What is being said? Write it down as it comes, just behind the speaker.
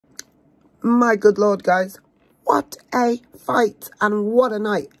My good Lord, guys. What a fight and what a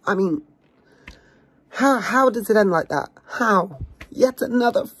night. I mean, how does it end like that? How? Yet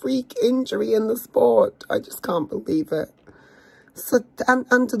another freak injury in the sport. I just can't believe it. So,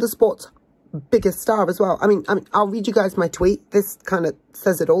 and to the sport's biggest star as well. I mean, I'll read you guys my tweet. This kind of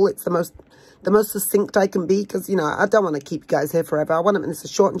says it all. It's the most succinct I can be because, you know, I don't want to keep you guys here forever. I want to, it's a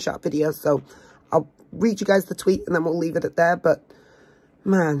short and sharp video, so I'll read you guys the tweet and then we'll leave it at there. But,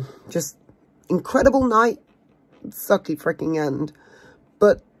 man, just incredible night. Sucky freaking end.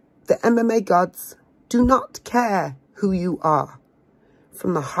 But the MMA gods do not care who you are.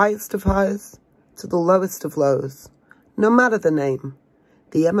 From the highest of highs to the lowest of lows. No matter the name,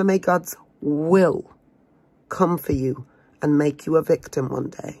 the MMA gods will come for you and make you a victim one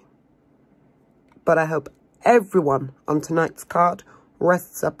day. But I hope everyone on tonight's card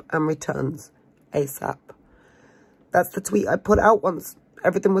rests up and returns ASAP. That's the tweet I put out once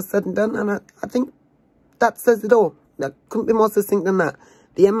everything was said and done, and I think that says it all. That couldn't be more succinct than that.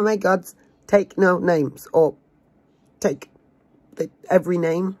 The MMA gods take no names, or take every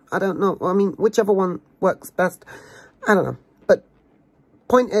name. I don't know. I mean, whichever one works best. I don't know. But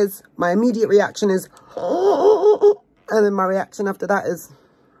point is, my immediate reaction is, and then my reaction after that is,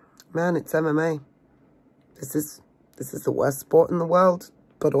 man, it's MMA. This is the worst sport in the world,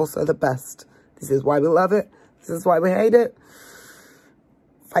 but also the best. This is why we love it. This is why we hate it.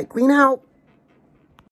 Fight Green out.